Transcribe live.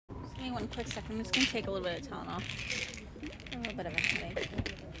Give me one quick second. I'm just gonna take a little bit of Tylenol. A little bit of a headache.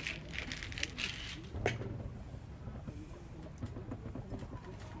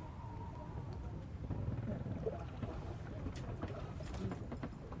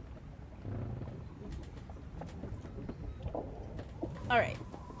 All right.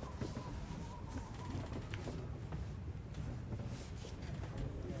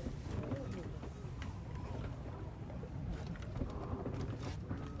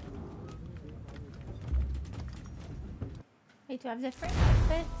 Wait, do I have different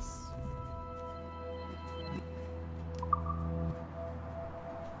outfits?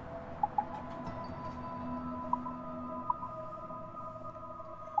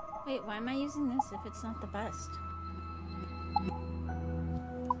 Wait, why am I using this if it's not the best?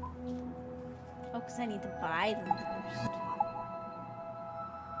 Oh, because I need to buy them first.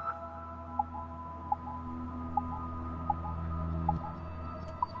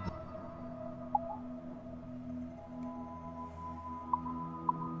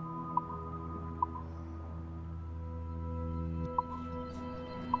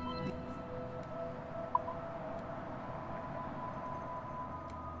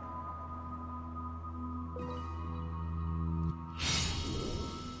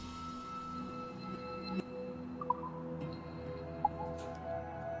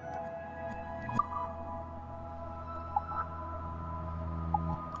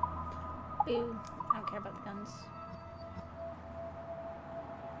 Ew, I don't care about the guns.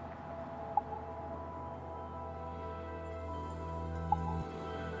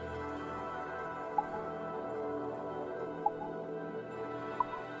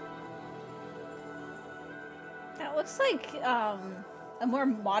 That looks like a more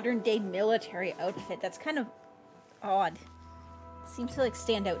modern day military outfit. That's kind of odd. Seems to like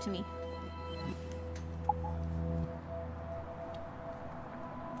stand out to me.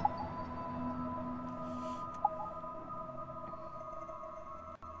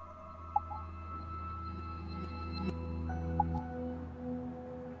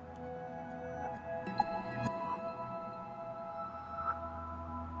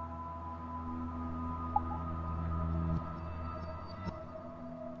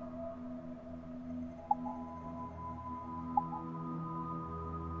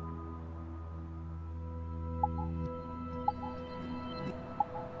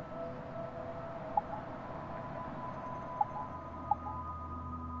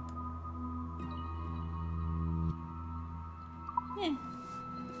 Yeah.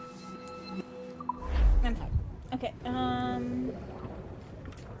 I'm fine. Okay,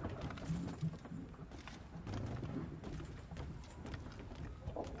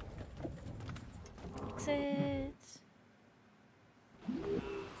 exit.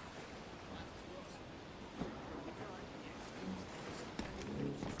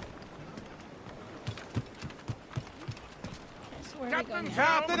 So where are we going now?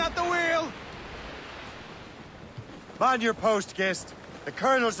 Captain at the wheel! Man your post, guest. The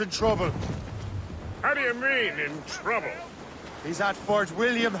Colonel's in trouble. How do you mean, in trouble? He's at Fort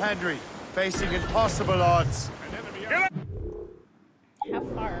William Henry, facing impossible odds. How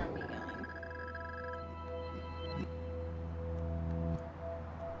far are we going?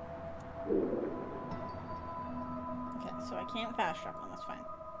 Okay, so I can't fast travel, that's fine.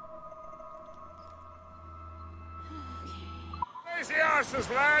 Raise the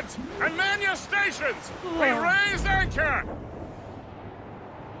arses, lads, and man your stations! We raise anchor!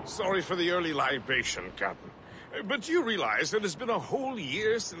 Sorry for the early libation, Captain. But do you realize it has been a whole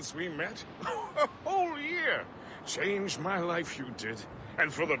year since we met? A whole year! Changed my life, you did.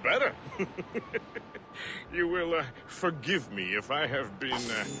 And for the better. You will forgive me if I have been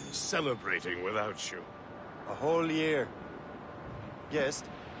celebrating without you. A whole year. Guest,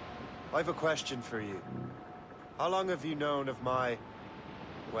 I've a question for you. How long have you known of my,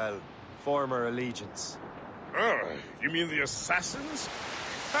 well, former allegiance? Oh, you mean the assassins?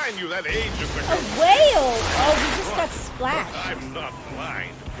 I knew that ages ago. A whale! Oh, we just got splashed. I'm not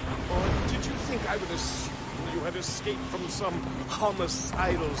blind. Or did you think I would assume you had escaped from some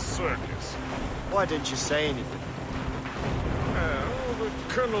homicidal circus? Why didn't you say anything? The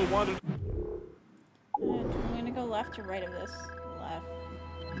Colonel wanted... I'm gonna go left or right of this? Left.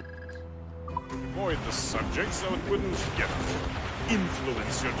 Avoid the subject so it wouldn't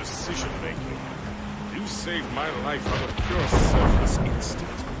influence your decision-making. You saved my life out of pure selfless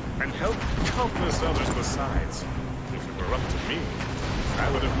instinct, and helped countless others besides. If it were up to me,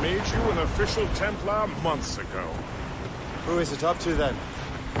 I would have made you an official Templar months ago. Who is it up to then?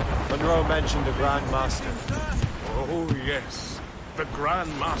 Monroe mentioned a Grand Master. Oh, yes. The Grand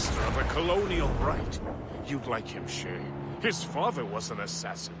Master of the Colonial Rite. You'd like him, Shay. His father was an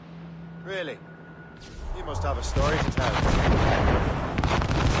assassin. Really? You must have a story to tell.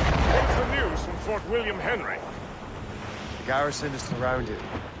 What's the news from Fort William Henry? The garrison is surrounded,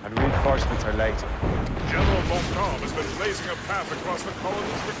 and reinforcements are late. General Montcalm has been blazing a path across the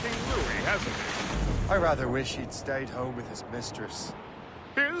colonies for King Louis, hasn't he? I rather wish he'd stayed home with his mistress.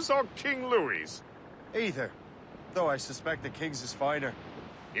 His or King Louis's? Either. Though I suspect the king's is finer.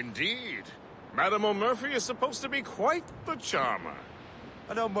 Indeed. Madame O'Murphy is supposed to be quite the charmer.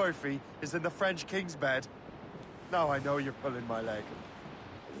 I know Murphy is in the French king's bed. Now I know you're pulling my leg.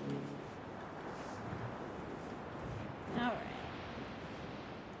 Alright.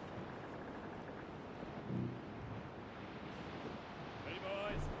 Hey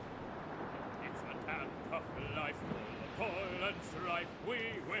boys, it's a damn tough life, full of toil and strife. We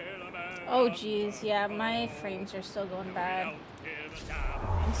will America. Oh jeez, yeah, my frames are still going bad.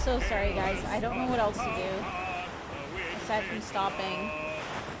 I'm so sorry guys, I don't know what else to do. Aside from stopping.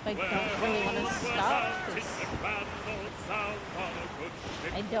 I don't really want to stop, because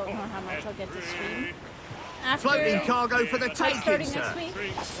I don't know how much I'll get to stream. After Floating cargo for the taking, starting sir. next week.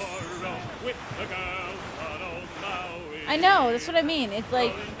 I know, that's what I mean. It's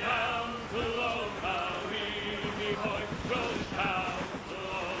like...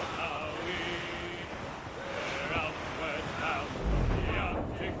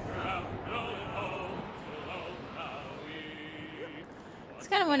 That's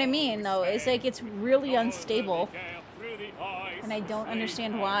kind of what I mean, though. It's like it's really unstable. And I don't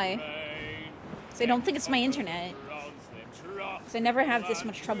understand why. Because I don't think it's my internet. Because I never have this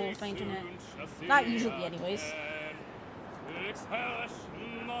much trouble with my internet. Not usually, anyways. 6 hellish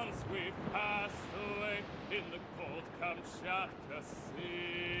months we've passed away in the cold Kamchatka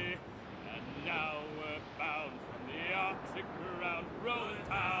Sea. And now we're bound from the Arctic ground, rolling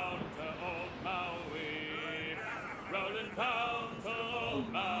down to old Maui. Rolling down to old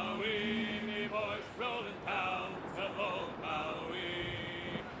Maui, me boys, rolling down to old Maui.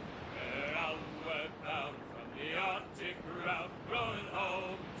 We're outward bound from the Arctic ground, rolling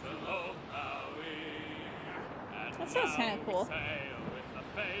home to old Maui. That sounds kind of cool. Sail with a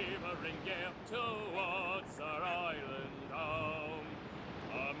favoring gale towards our island home.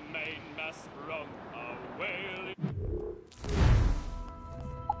 Our mainmast sprung, our whaling.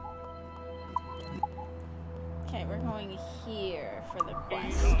 Okay, we're going here for the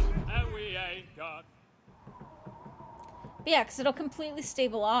quest. And we ain't got. But yeah, because it'll completely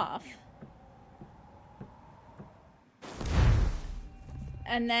stable off.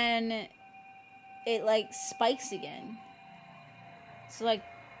 And then it like spikes again. So like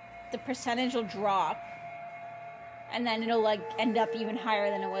the percentage will drop. And then it'll like end up even higher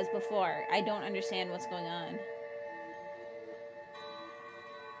than it was before. I don't understand what's going on.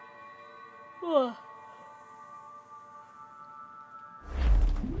 Ugh.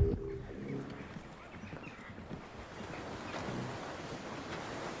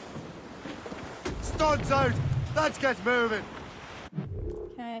 Studs out! Let's get moving!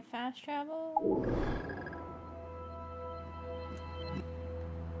 Can I fast travel?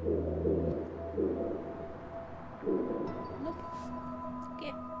 Nope.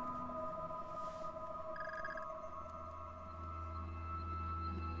 Okay.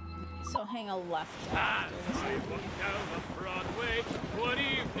 So hang a left after this. I walked down the Broadway one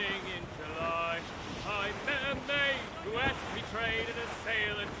evening in July. I met a maid who asked me trade in a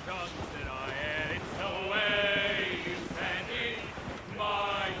sailor John, said I, and it's the way you stand it,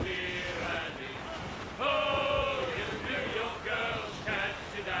 my dear Annie. Oh, you New York girls, can't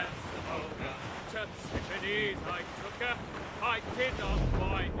you dance the polka? To Tiffany's I took her, I did not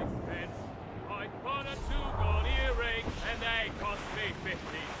mind expense. I bought her 2 gold earrings, and they cost me 50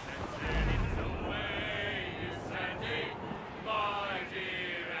 cents. And it's the way you stand it, my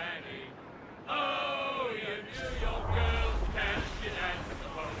dear Annie. Oh, you New York girls, can't you dance the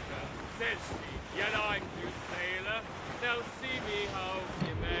polka? Said she, yet I'm no sailor. Now see me home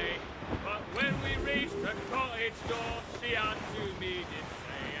you may. But when we reached the cottage door, she unto me did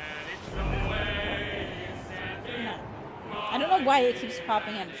say, and it's the way you stand it. I don't know why it keeps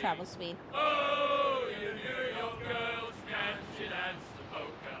popping at a travel speed. Oh, you New York girls, can't you dance the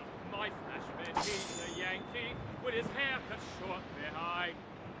polka? My flashman, he's a Yankee, with his hair cut short behind.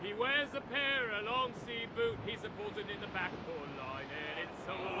 He wears a pair of long sea boot, he's a buzzing in the backboard line, and it's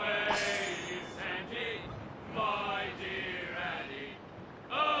the way you stand it, my dear Annie.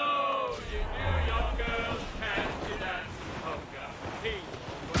 Oh, you New York girls, can't you dance the polka? He's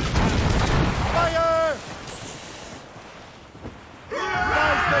Fire!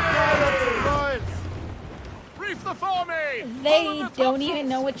 That's the guy of Royals! Reef the foremay! They don't even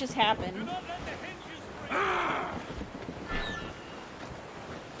know what just happened.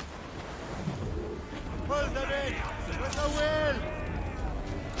 With a will!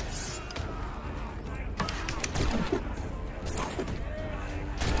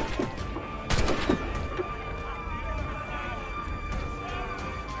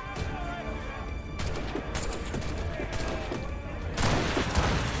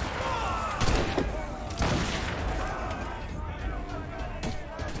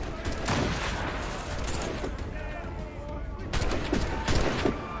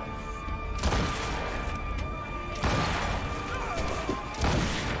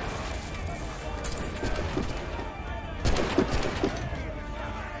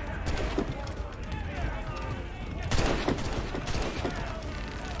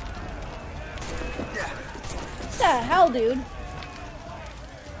 What the hell, dude?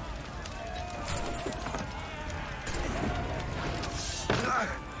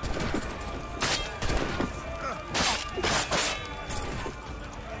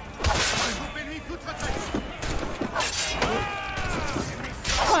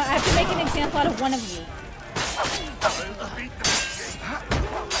 Come on, I have to make an example out of one of you.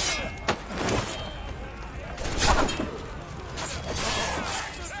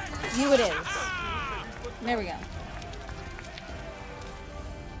 You it is. There we go.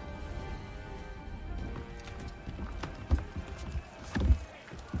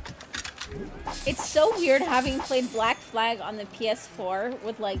 It's so weird having played Black Flag on the PS4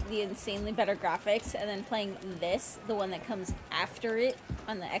 with like the insanely better graphics and then playing this, the one that comes after it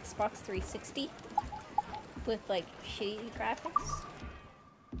on the Xbox 360 with like shitty graphics.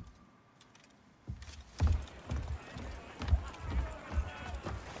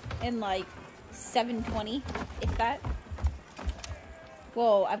 And like 720, if that.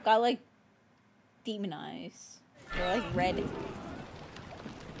 Whoa, I've got like demon eyes. They're like red.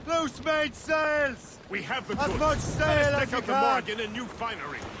 Loose made sails! We have the As goods. much sail Let us as take you out the can. Morgan and new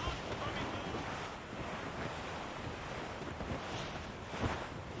finery.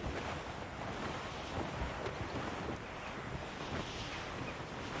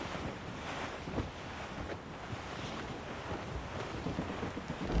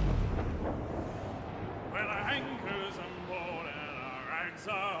 Well, our anchors on board and our rags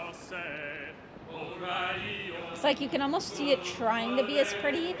are set. O'Reilly, It's like you can almost see it trying to be as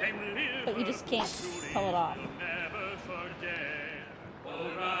pretty, but you just can't pull it off. never forget.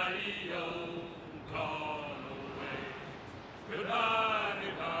 O'Reilly, gone away. Goodbye,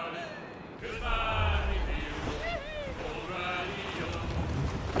 darling. Goodbye, dear. O'Reilly,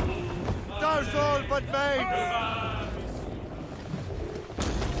 There's all but mates!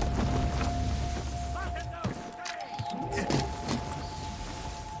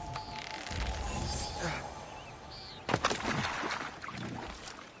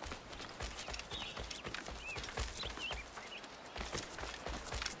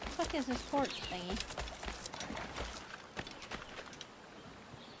 What is this torch thingy?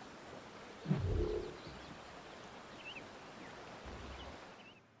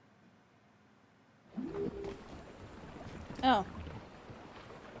 Oh.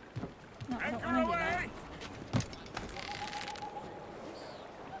 No, I don't want to do that.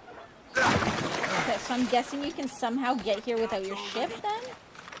 Okay, so I'm guessing you can somehow get here without your ship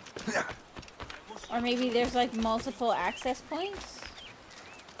then? Or maybe there's like multiple access points?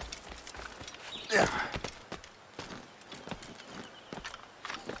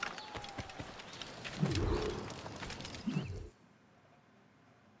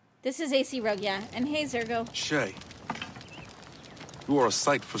 This is AC Rogue, yeah. And hey, Zergo. Shay, you are a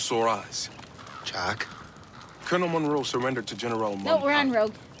sight for sore eyes. Jack? Colonel Monroe surrendered to General No, we're on Moncalm.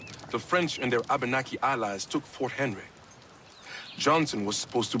 Rogue. The French and their Abenaki allies took Fort Henry. Johnson was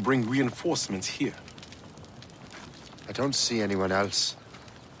supposed to bring reinforcements here. I don't see anyone else.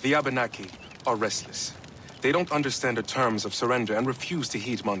 The Abenaki are restless. They don't understand the terms of surrender and refuse to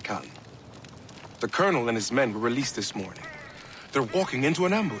heed Montcalm. The colonel and his men were released this morning. They're walking into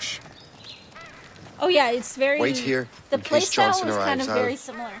an ambush. Oh yeah, it's very... Wait here, The in case playstyle Johnson was kind of arrives. very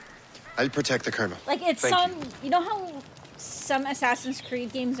similar. I'll protect the colonel. Like, it's Thank some... You know how some Assassin's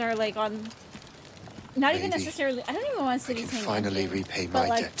Creed games are, like, on... Not even Maybe necessarily... I don't even want to say I can these things. finally repay but, my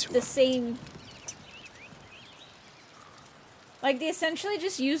like, debt to the him. same... Like, they essentially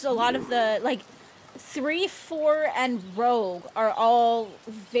just use a lot of the... Like, 3, 4, and Rogue are all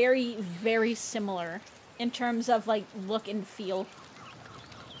very, very similar in terms of, like, look and feel.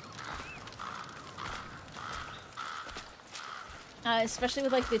 Especially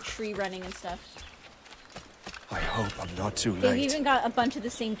with, like, the tree running and stuff. I hope I'm not too They've late. even got a bunch of the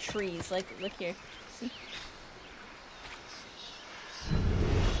same trees. Like, look here. See?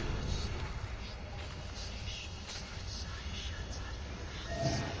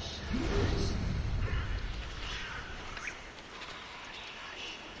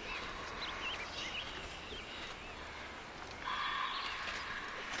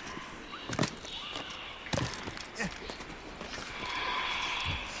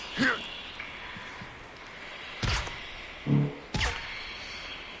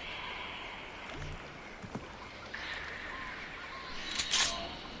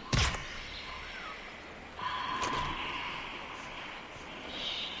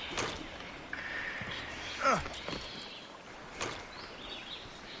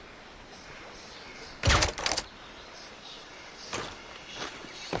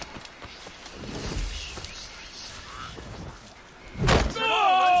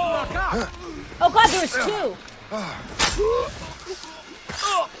 Oh god, there was two!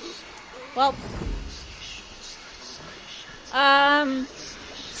 Well.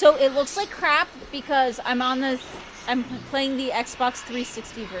 So it looks like crap because I'm playing the Xbox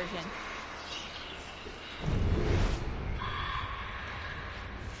 360 version.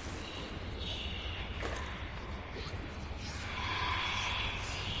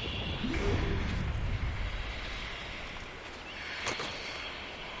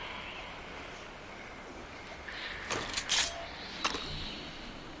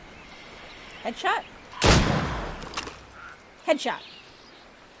 Headshot? Headshot.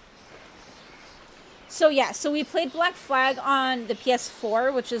 So yeah, so we played Black Flag on the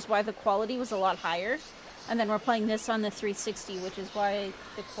PS4, which is why the quality was a lot higher. And then we're playing this on the 360, which is why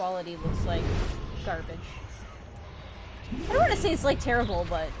the quality looks like garbage. I don't want to say it's like terrible,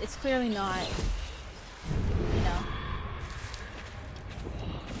 but it's clearly not, you know.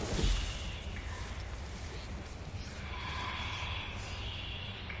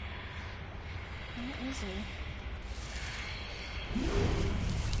 Where is he?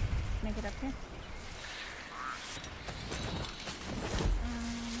 Can I get up here?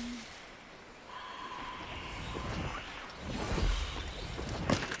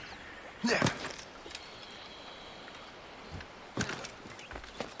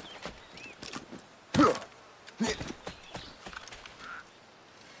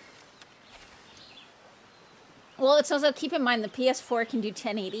 Well, it's also, keep in mind, the PS4 can do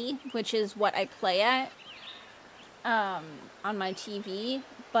 1080, which is what I play at on my TV.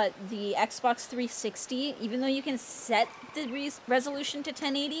 But the Xbox 360, even though you can set the resolution to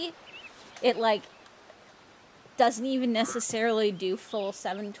 1080, it, like, doesn't even necessarily do full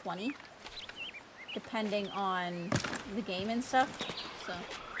 720, depending on the game and stuff, so...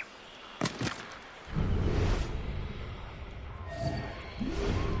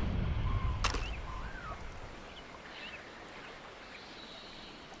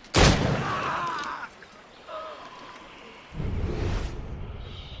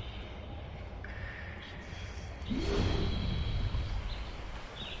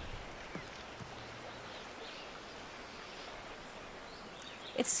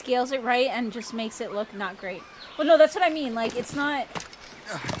 It scales it right and just makes it look not great. Well, no, that's what I mean. Like, it's not...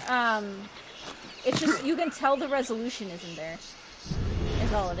 it's just, you can tell the resolution isn't there.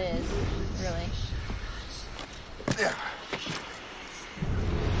 Is all it is, really. Yeah.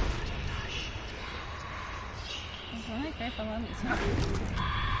 It's only careful on these.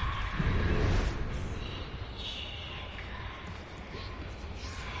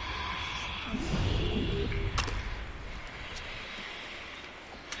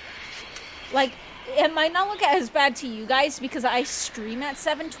 Like, it might not look as bad to you guys because I stream at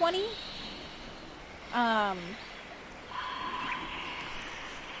 720.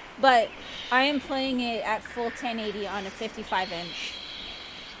 But I am playing it at full 1080 on a 55-inch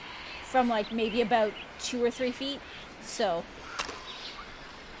from, like, maybe about 2 or 3 feet. So...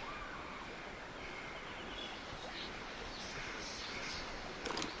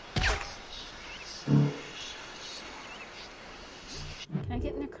 Can I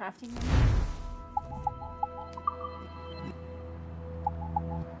get in the crafting room?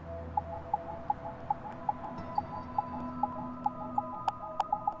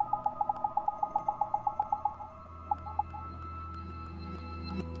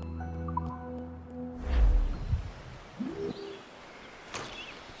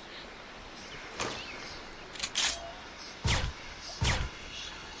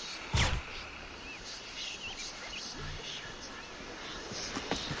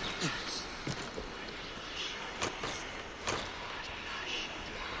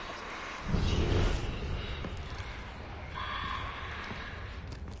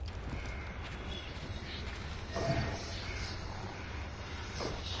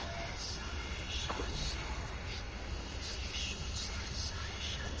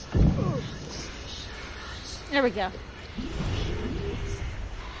 There we go.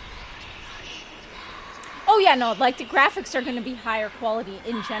 Oh yeah, no, like the graphics are going to be higher quality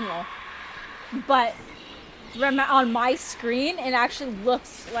in general. But on my screen, it actually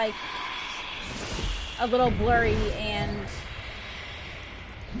looks like a little blurry and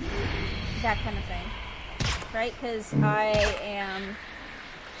that kind of thing, right? Because I am...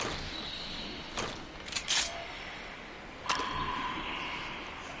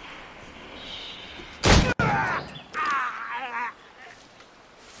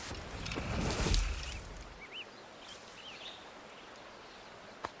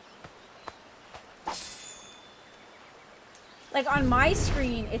 Like, on my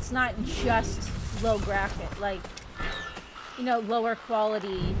screen, it's not just low graphic, like, you know, lower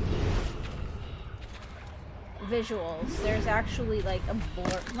quality visuals. There's actually, like, a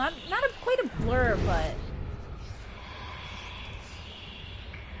blur. Not quite a blur, but...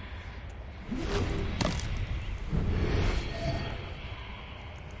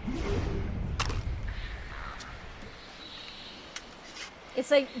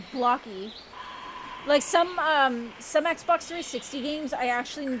 it's, like, blocky. Like some Xbox 360 games, I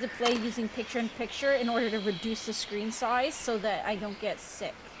actually need to play using picture-in-picture in order to reduce the screen size so that I don't get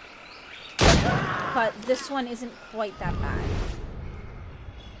sick. But this one isn't quite that bad.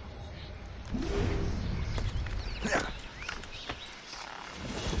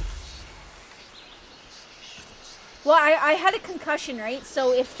 Well, I had a concussion, right?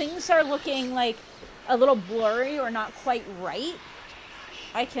 So if things are looking like a little blurry or not quite right,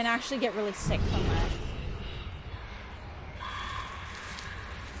 I can actually get really sick from that.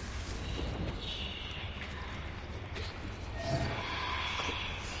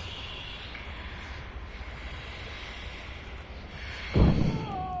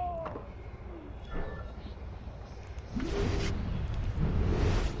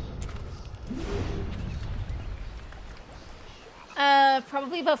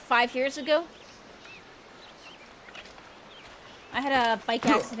 Probably about 5 years ago. I had a bike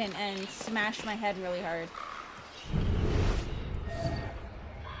accident and smashed my head really hard.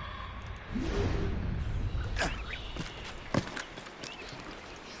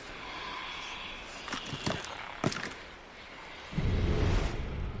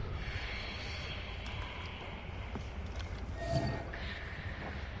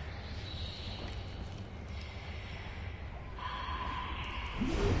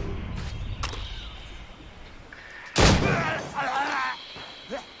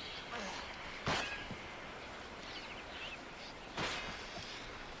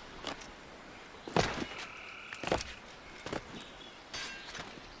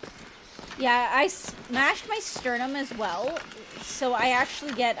 Yeah, I smashed my sternum as well, so I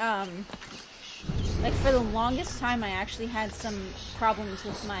actually get, like, for the longest time, I actually had some problems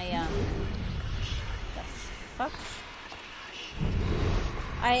with my, the fuck?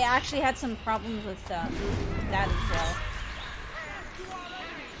 I actually had some problems with, that as well.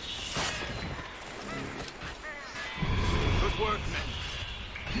 Good work, men.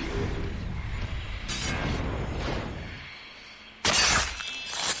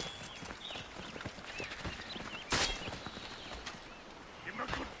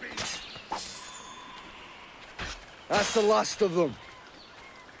 That's the last of them.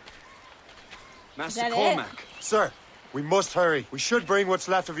 Master Cormac. Sir, we must hurry. We should bring what's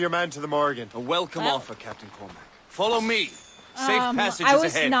left of your men to the Morgan. A welcome offer, Captain Cormac. Follow me. Safe passage I is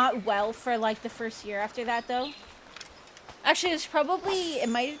was ahead. not well for, like, the first year after that, though. Actually, it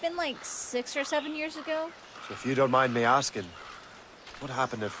might have been, like, 6 or 7 years ago. So if you don't mind me asking, what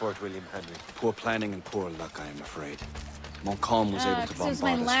happened at Fort William Henry? Poor planning and poor luck, I am afraid. Montcalm was able to It bombard was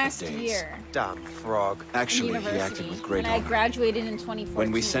my us last for days. year. Damn frog. Actually, in he acted with great and I honor. graduated in 2014.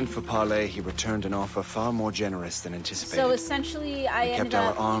 When we sent for Parley, he returned an offer far more generous than anticipated. So essentially, I we ended kept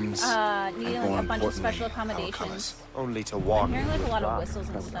our up arms, needing, and more like, a bunch of special importantly, our accommodations. colours. Only to walk. I'm hearing, like, a lot of whistles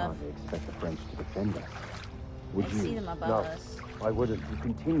and stuff. Expect the French to defend us. Would I you? see them above No. us. Why wouldn't you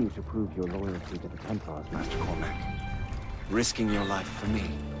continue to prove your loyalty to the Templars, Master Cormac, risking your life for me.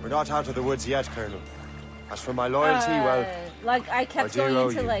 We're not out of the woods yet, Colonel. As for my loyalty, well, like, I kept I do going owe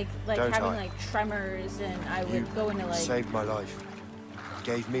into, you, like don't having, I? like, tremors, and I you would go into, like... saved my life.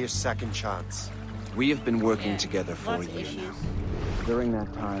 Gave me a second chance. We have been working Yeah, together for a lots of year issues. now. During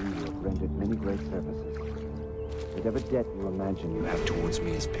that time, you have rendered many great services. Whatever debt you imagine You have towards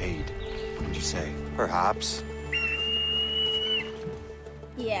me is paid, wouldn't you say? Perhaps.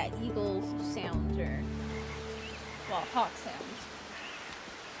 Yeah, eagle sounds, or... well, hawk sounds.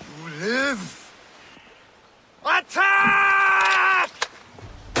 You live! Attack!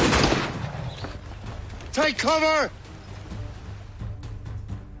 Take cover!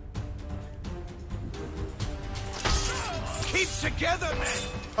 Keep together, men!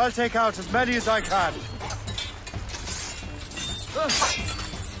 I'll take out as many as I can.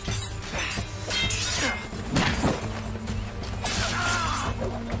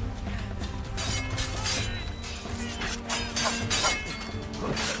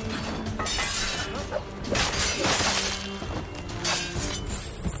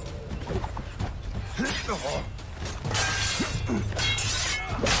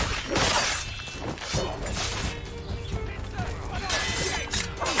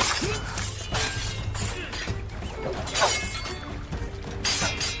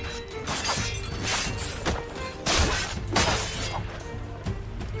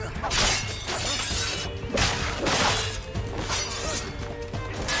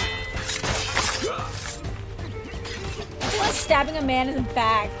 stabbing a man in the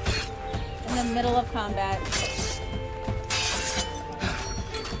back in the middle of combat.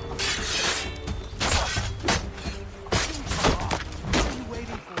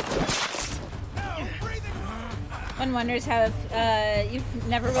 One wonders how if you've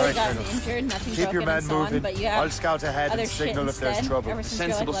never really Alright, gotten Colonel. injured, nothing Keep your broken man and so on, moving. but you have I'll scout ahead other and shit signal if there's instead, trouble. ever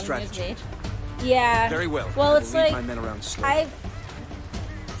since Sensible you're like 11 years of strategy. age. Yeah. Very well. Well, I it's will lead like my men around slowly.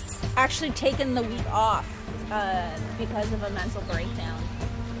 I've actually taken the week off because of a mental breakdown,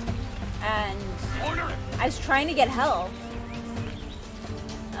 and I was trying to get help.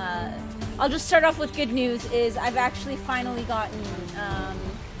 I'll just start off with good news. Is I've actually finally gotten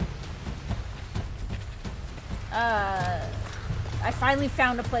I finally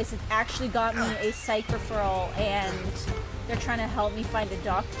found a place that actually got me a psych referral, and they're trying to help me find a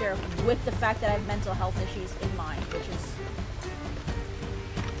doctor with the fact that I have mental health issues in mind, which is...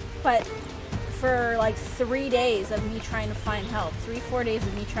 But for like 3 days of me trying to find help, 3-4 days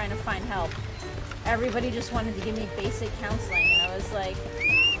of me trying to find help, everybody just wanted to give me basic counseling, and I was like...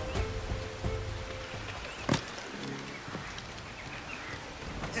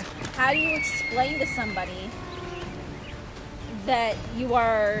 How do you explain to somebody that you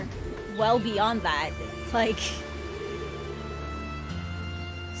are well beyond that? It's like...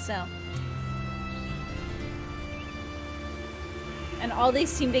 So... And all they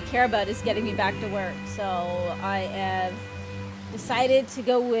seem to care about is getting me back to work. So I have decided to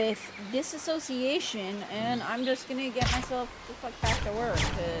go with disassociation, and I'm just gonna get myself the fuck back to work,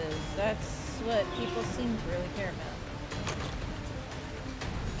 because that's what people seem to really care about.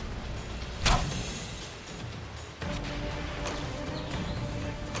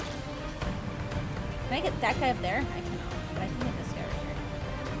 Can I get that guy up there? I cannot, but I can get this guy right here.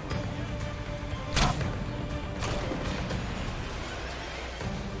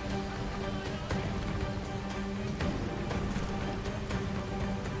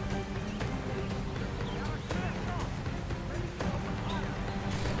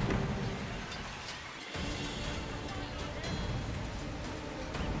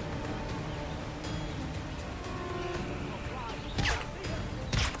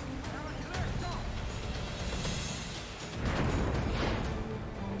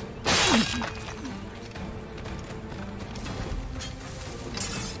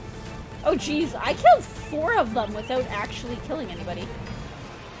 Oh geez, I killed 4 of them without actually killing anybody.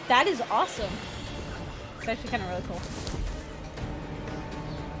 That is awesome. It's actually kind of really cool.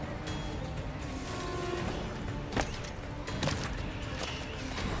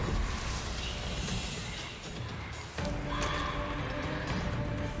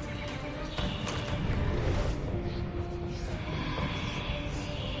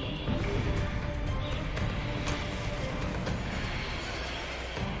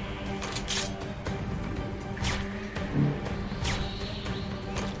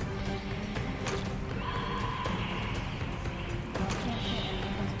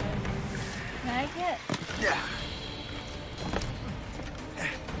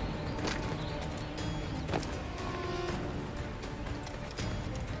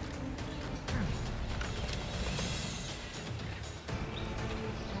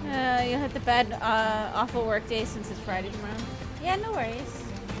 You'll hit the bed awful work day since it's Friday tomorrow. Yeah, no worries.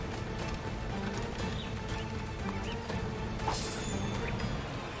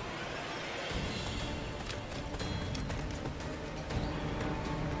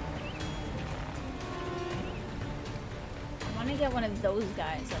 I want to get one of those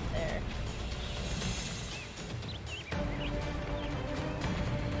guys up there.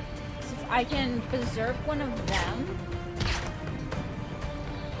 So if I can berserk one of them.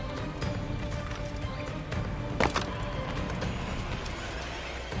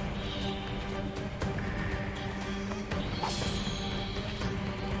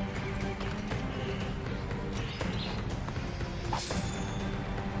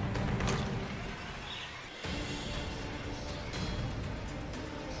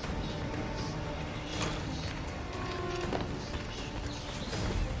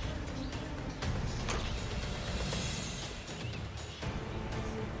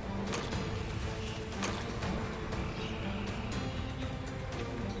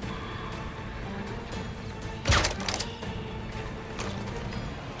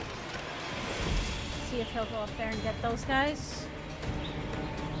 If he'll go up there and get those guys.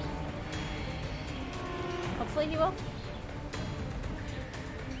 Hopefully he will.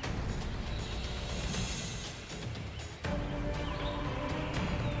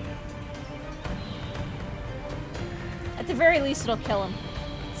 At the very least, it'll kill him.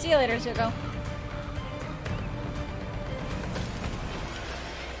 See you later, Zuko.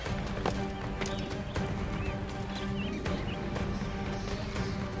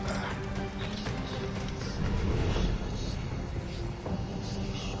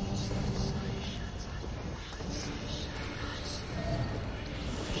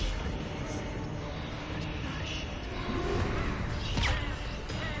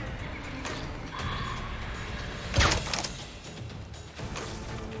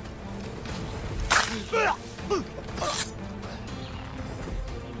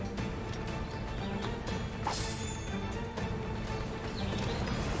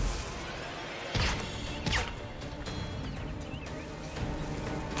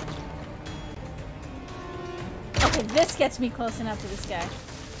 gets me close enough to this guy.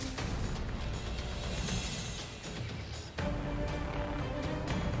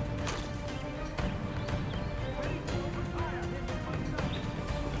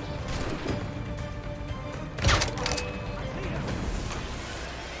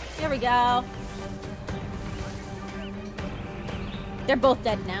 There we go. They're both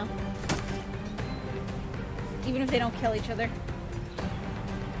dead now. Even if they don't kill each other.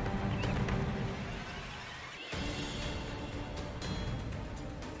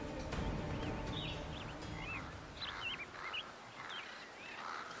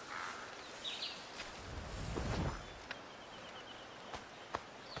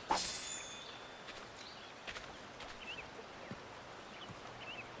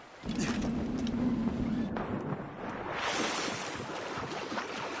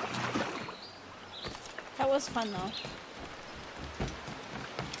 That was fun though.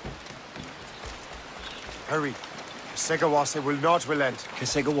 Hurry. Segawase will not relent.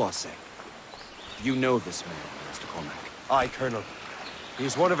 Kesegawase. You know this man, Mr. Cormac. Aye, Colonel. He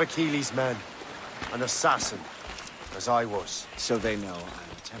is one of Achilles' men. An assassin, as I was. So they know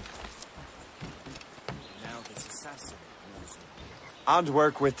I'm a Templar. Now this assassin knows me. And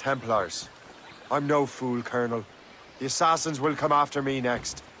work with Templars. I'm no fool, Colonel. The assassins will come after me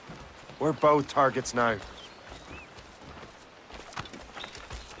next. We're both targets now.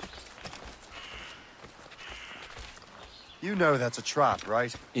 You know that's a trap,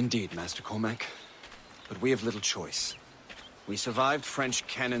 right? Indeed, Master Cormac. But we have little choice. We survived French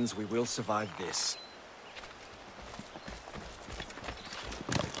cannons, we will survive this.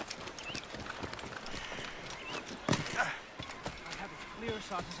 I have as clear a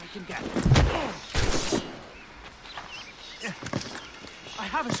shot as I can get. I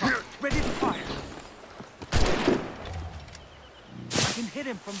have a shot, ready to fire. I can hit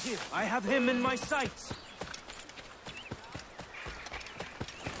him from here. I have him in my sights.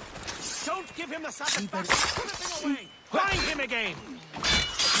 Don't give him the satisfaction of slipping away! Find him again!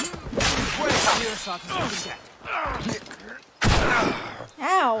 Where's the clear shot as I can get?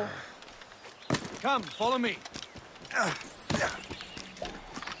 Ow! Come, follow me.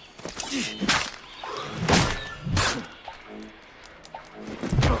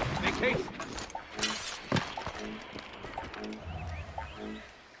 Make haste.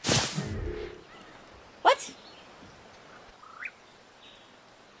 What?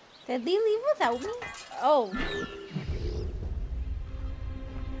 Did they leave without me? Oh.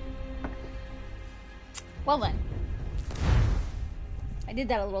 Well then. I did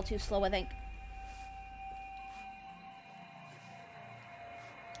that a little too slow, I think.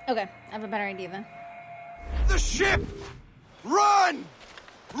 Okay, I have a better idea then. The ship! Run!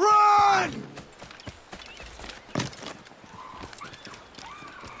 Run!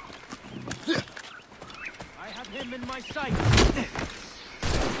 I have him in my sights.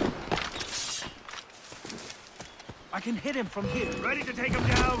 I can hit him from here. Ready to take him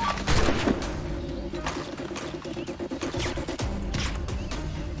down?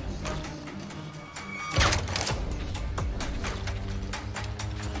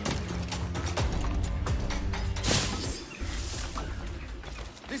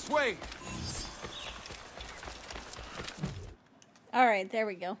 This way! Alright, there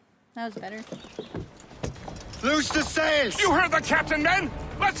we go. That was better. Loose the sails! You heard the captain, men!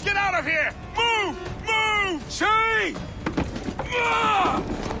 Let's get out of here! Move! Move! See!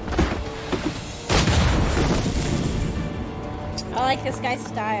 I like this guy's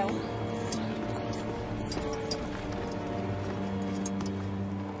style.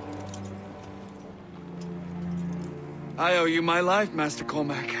 I owe you my life, Master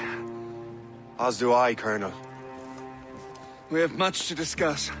Cormac. As do I, Colonel. We have much to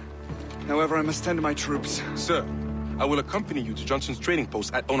discuss. However, I must tend to my troops. Sir, I will accompany you to Johnson's trading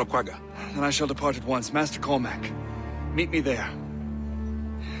post at Onaqaga. Then I shall depart at once. Master Cormac, meet me there.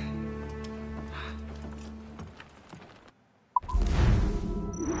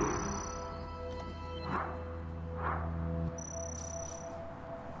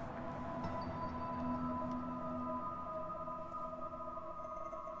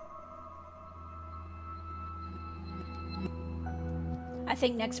 I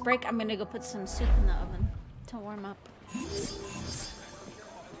think next break I'm gonna go put some soup in the oven to warm up.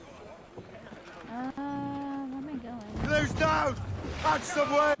 Where am I going? Blue's down! Catch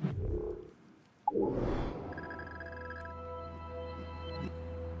some way!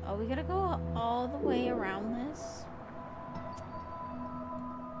 Oh, we gotta go all the way around this.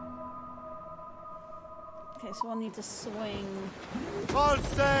 Okay, so we'll need to swing. All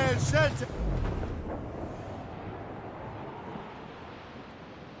sail, shelter!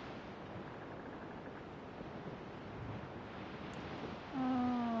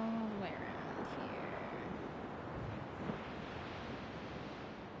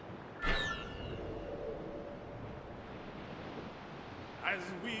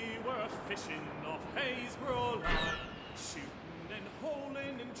 as we were fishing off Haysborough line, shooting and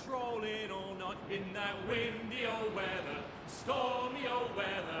hauling and trolling all night in that windy old weather, stormy old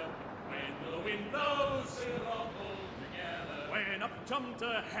weather. When the wind blows, we'll all pull together. When up jumped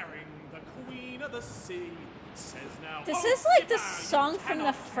a herring, the queen of the sea, says now. This is like the song from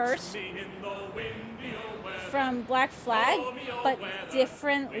the first, from Black Flag, but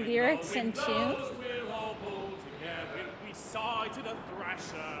different lyrics and tune. We sighted a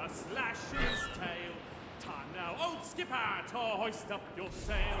thrasher, slash his tail. Time now, old skipper, to hoist up your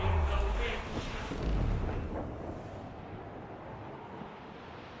sail in the wind.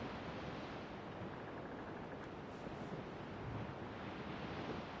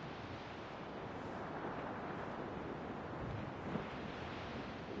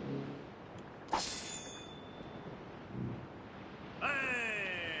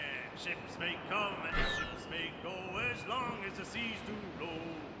 Ships may come and ships may go as long as the seas do roll.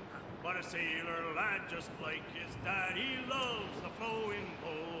 But a sailor lad just like his dad, he loves the flowing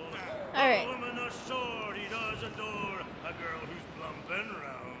pole. Alright. A woman ashore he does adore, a girl who's plump and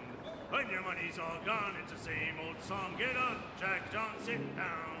round. When your money's all gone, it's the same old song. Get up, Jack John, sit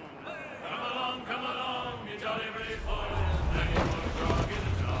down. Come along, you jolly brave boys. And you want grog in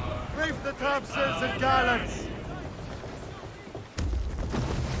a jar. Reef the topsails and gallants!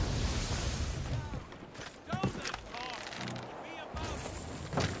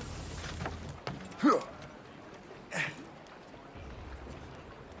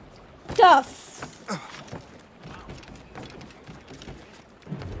 Duff.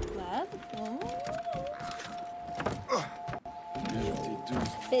 What?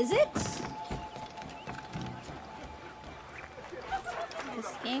 Physics?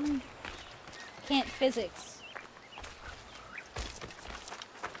 This game can't physics.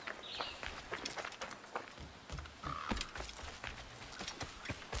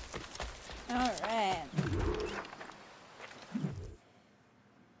 All right.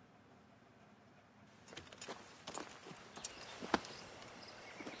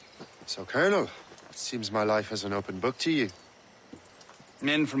 So, Colonel, it seems my life is an open book to you.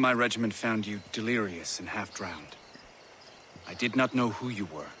 Men from my regiment found you delirious and half-drowned. I did not know who you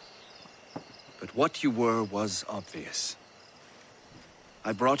were, but what you were was obvious.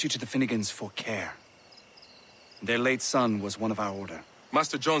 I brought you to the Finnegans for care. Their late son was one of our order.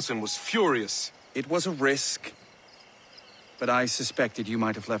 Master Johnson was furious. It was a risk, but I suspected you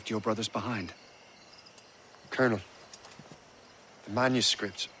might have left your brothers behind. Colonel, the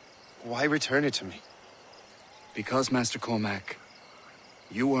manuscript, why return it to me? Because, Master Cormac,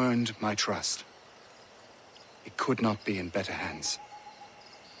 you earned my trust. It could not be in better hands.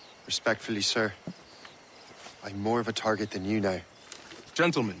 Respectfully, sir, I'm more of a target than you now.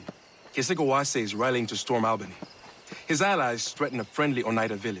 Gentlemen, Kesegowaase is rallying to storm Albany. His allies threaten a friendly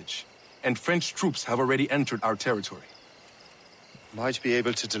Oneida village, and French troops have already entered our territory. Might be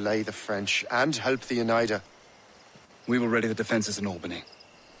able to delay the French and help the Oneida. We will ready the defenses in Albany.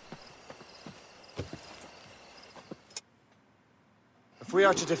 If we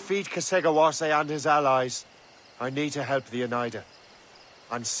are to defeat Kesegowaase and his allies, I need to help the Oneida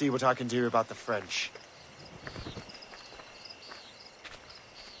and see what I can do about the French.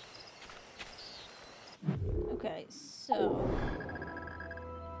 Okay, so...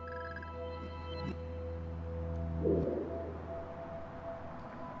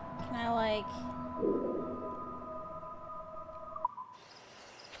 Can I, like...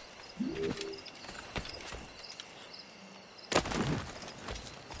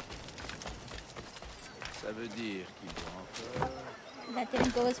 That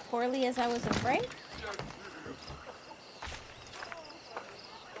didn't go as poorly as I was afraid?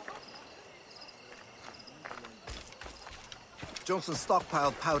 Johnson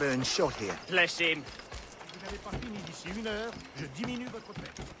stockpiled powder and shot here. Bless him. Vous n'avez pas fini d'ici 1 heure, je diminue votre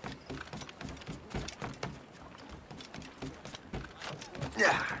paie.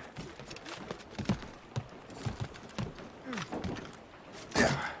 Yeah.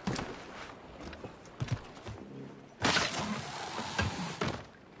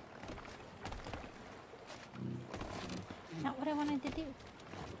 Not what I wanted to do.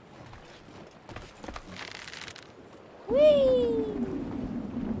 Whee!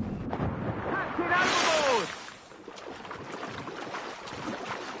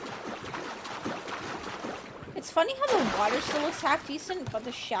 It's funny how the water still looks half decent, but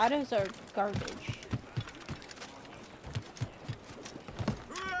the shadows are garbage.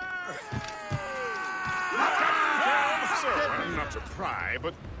 Sir, not to pry,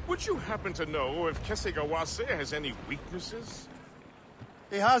 but would you happen to know if Kesegowaase has any weaknesses?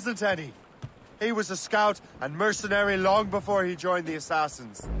 He hasn't any. He was a scout and mercenary long before he joined the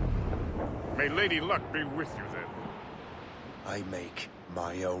Assassins. May Lady Luck be with you then. I make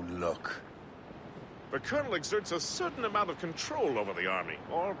my own luck. The Colonel exerts a certain amount of control over the army,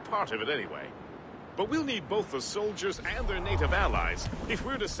 or part of it anyway. But we'll need both the soldiers and their native allies if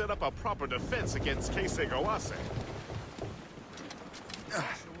we're to set up a proper defense against Kesegawase.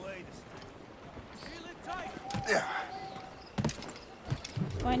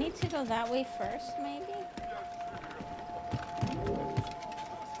 Do I need to go that way first, maybe?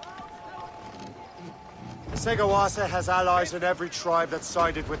 Segawase has allies in every tribe that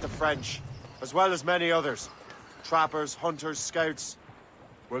sided with the French, as well as many others. Trappers, hunters, scouts.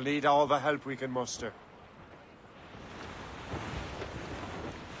 We'll need all the help we can muster.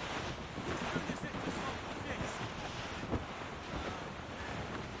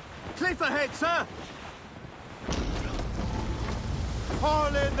 Cliff ahead, sir! Haul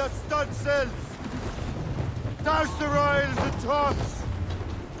in the stunsails! Douse the royals and tops!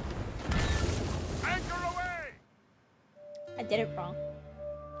 Anchor away! I did it wrong.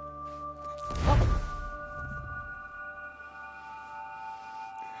 Oh.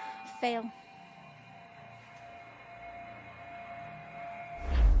 Fail.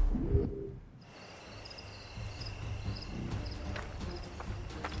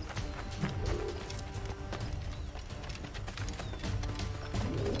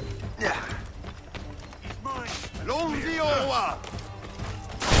 Allons-y au roi!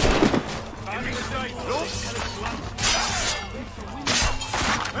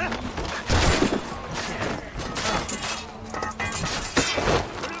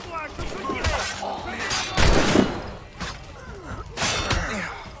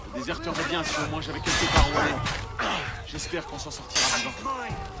 Le déserteur va bien si au moins j'avais quelques paroles. J'espère qu'on s'en sortira vivant.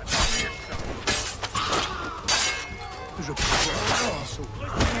 Je peux voir un pinceau.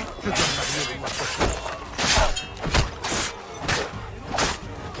 Je donne ma vie de moi prochaine.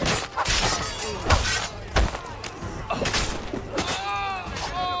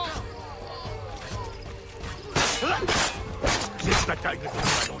 Cette bataille ne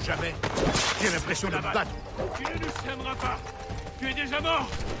finira jamais. J'ai l'impression de me battre. Tu ne nous sèmeras pas. Tu es déjà mort.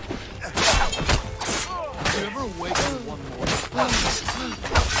 You ever wake up one morning?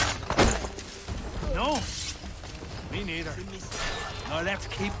 No? Me neither. Now let's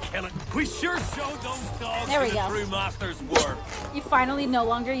keep killing. We sure showed those dogs There we who the go. true masters were. You finally no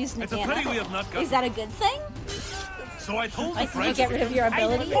longer use It's a pity we Nagana. have not got. Is that a good thing? So I told the Like, did you French. get rid of your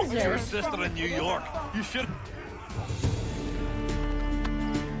abilities, Your or? sister in New York. You should.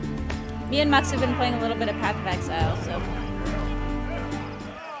 Me and Max have been playing a little bit of Path of Exile, so.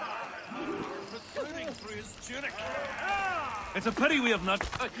 It's a pity we have not.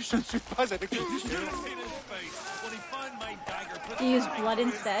 Je ne suis pas avec You should have seen his face when he found my dagger. Put You use blood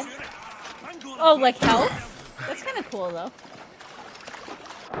instead? I'm going Oh, like health? That's kind of cool, though.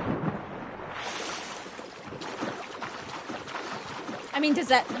 I mean, does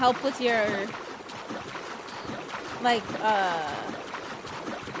that help with your, like,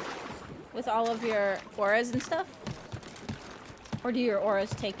 with all of your auras and stuff? Or do your auras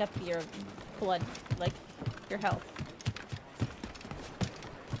take up your blood, like, your health?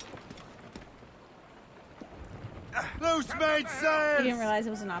 Loose main You sails! didn't realize it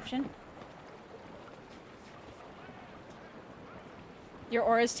was an option? Your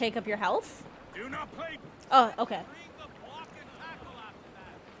auras take up your health? Do not play. Oh, okay.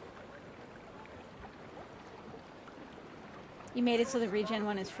 You made it so the regen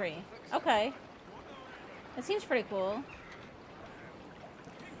one is free. Okay. That seems pretty cool.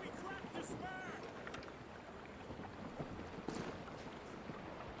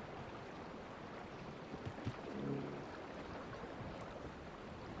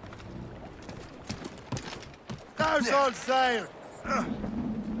 Douse on sail!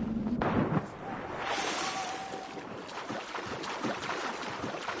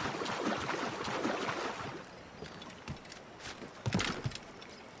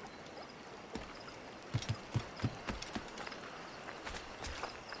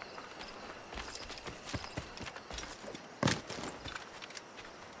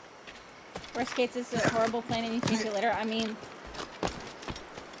 Worst case, it's a horrible plan and you change it later. I mean,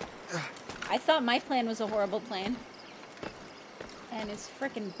 I thought my plan was a horrible plan. And it's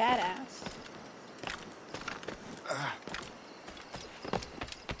freaking badass.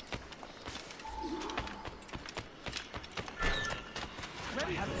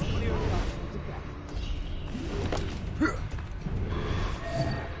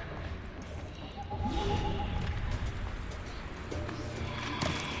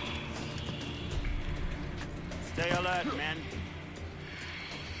 Stay alert, men.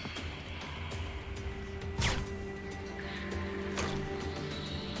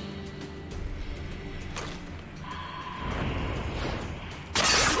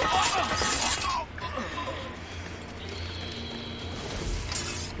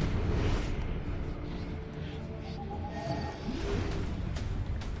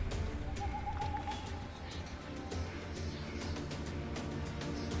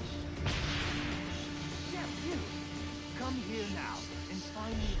 Come here now and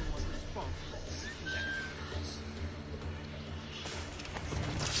find me the one responsible.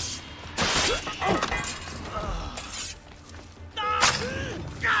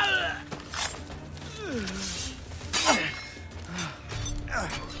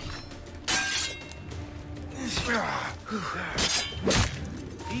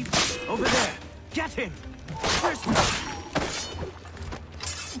 Over there! Get him!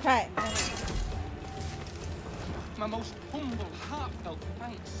 Okay. My most humble, heartfelt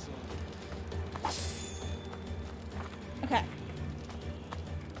thanks, sir. Okay.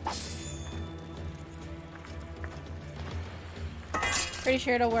 Pretty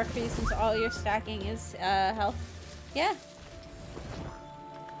sure it'll work for you since all your stacking is health. Yeah.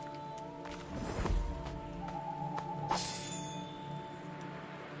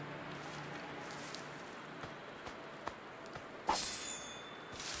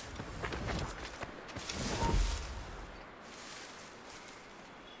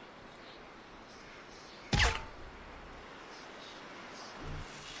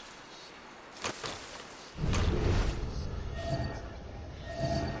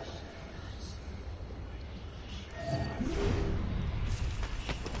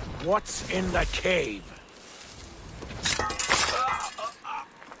 What's in the cave?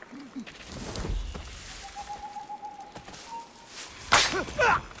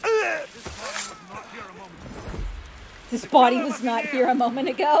 This body was not here a moment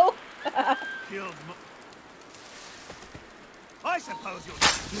ago. I suppose you'll...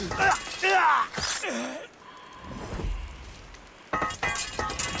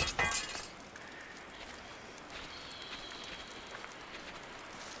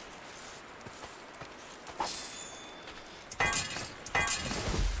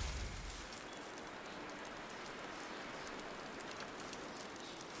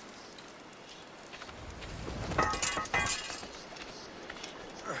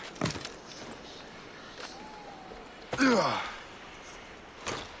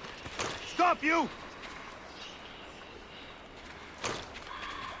 Stop you!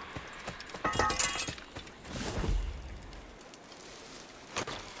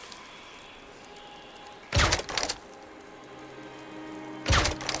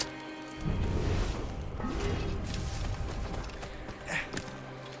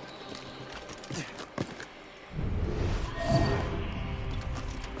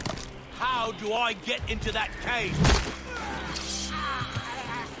 How do I get into that cave?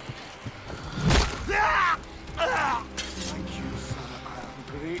 Thank you, sir. I am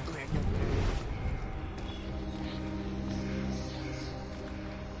greatly...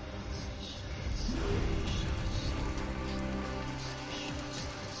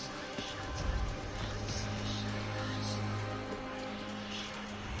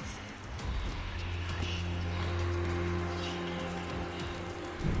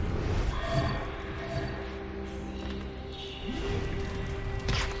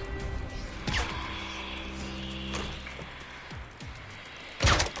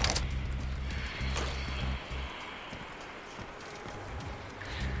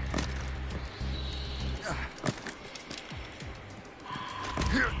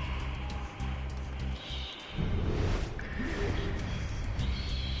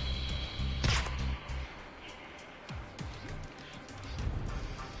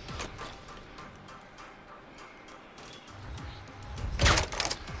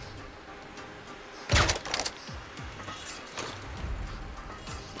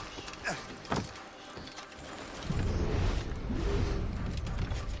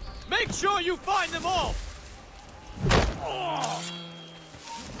 Make sure you find them all!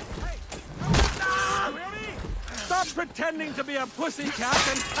 Stop pretending to be a pussycat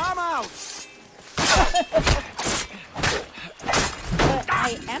and come out! But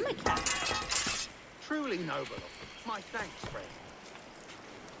I am a cat. Truly noble. My thanks, friend.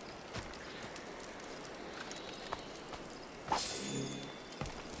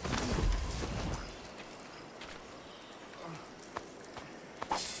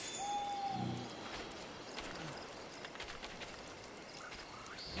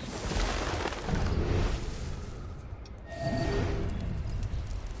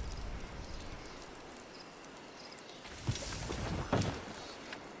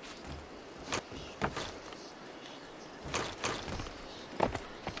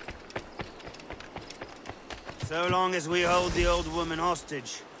 So long as we hold the old woman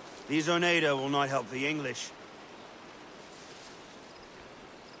hostage, these Oneida will not help the English.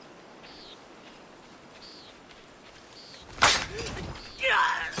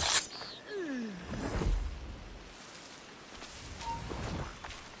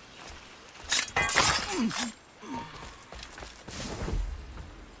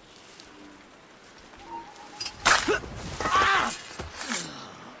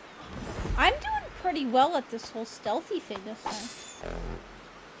 well at this whole stealthy thing this time.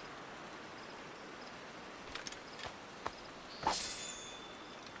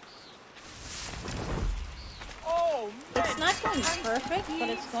 It's not going perfect, but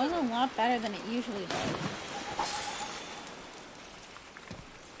it's going a lot better than it usually does.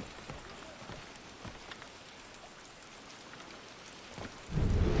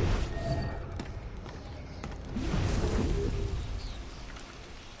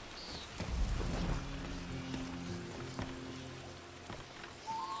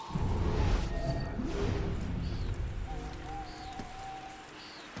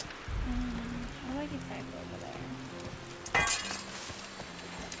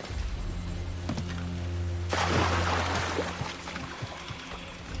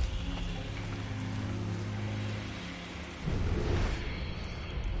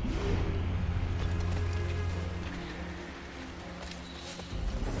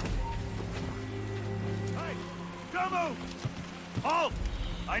 Halt!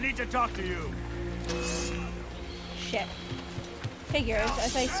 I need to talk to you. Shit. Figures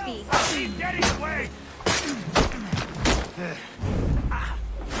as I speak. Keep getting away!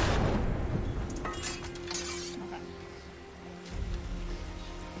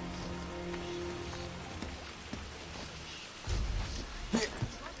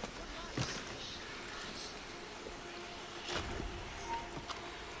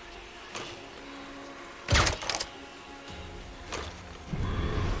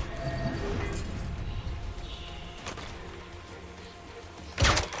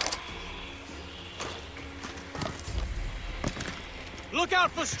 Look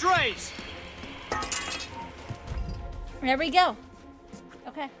out for strays! There we go.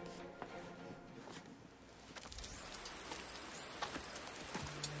 Okay.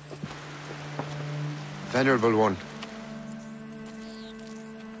 Venerable One.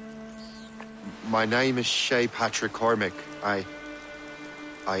 My name is Shay Patrick Cormac. I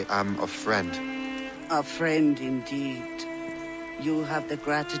am a friend. A friend indeed. You have the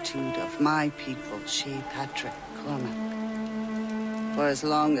gratitude of my people, Shay Patrick Cormac. For as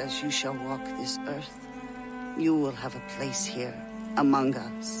long as you shall walk this earth, you will have a place here, among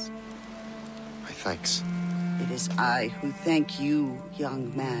us. My thanks. It is I who thank you,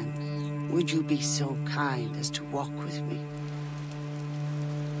 young man. Would you be so kind as to walk with me?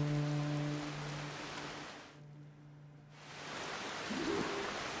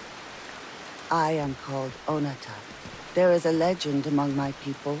 I am called Onata. There is a legend among my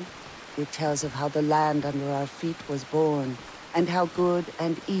people. It tells of how the land under our feet was born, and how good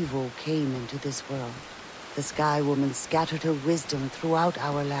and evil came into this world. The Sky Woman scattered her wisdom throughout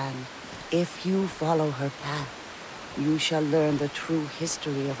our land. If you follow her path, you shall learn the true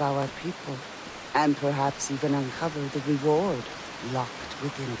history of our people, and perhaps even uncover the reward locked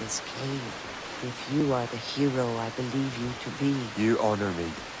within this cave. If you are the hero I believe you to be. You honor me,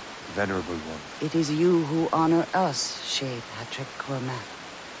 Venerable One. It is you who honor us, Shay Patrick Cormac.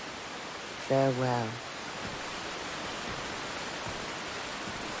 Farewell.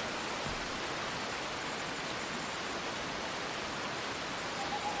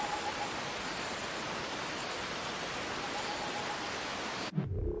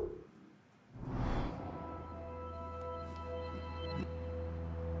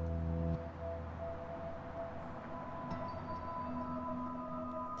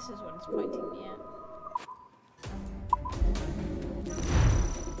 This is what it's pointing me at.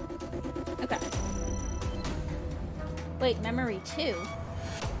 Okay. Wait, memory 2?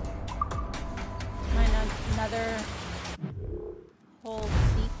 Another whole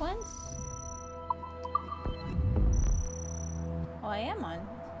sequence? Oh, I am on.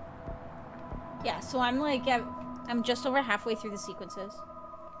 Yeah, so I'm like, I'm just over halfway through the sequences.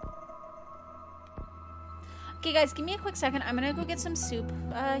 Okay, guys, give me a quick second. I'm gonna go get some soup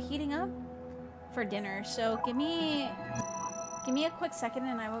heating up for dinner. So give me a quick second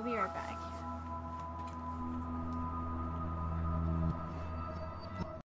and I will be right back.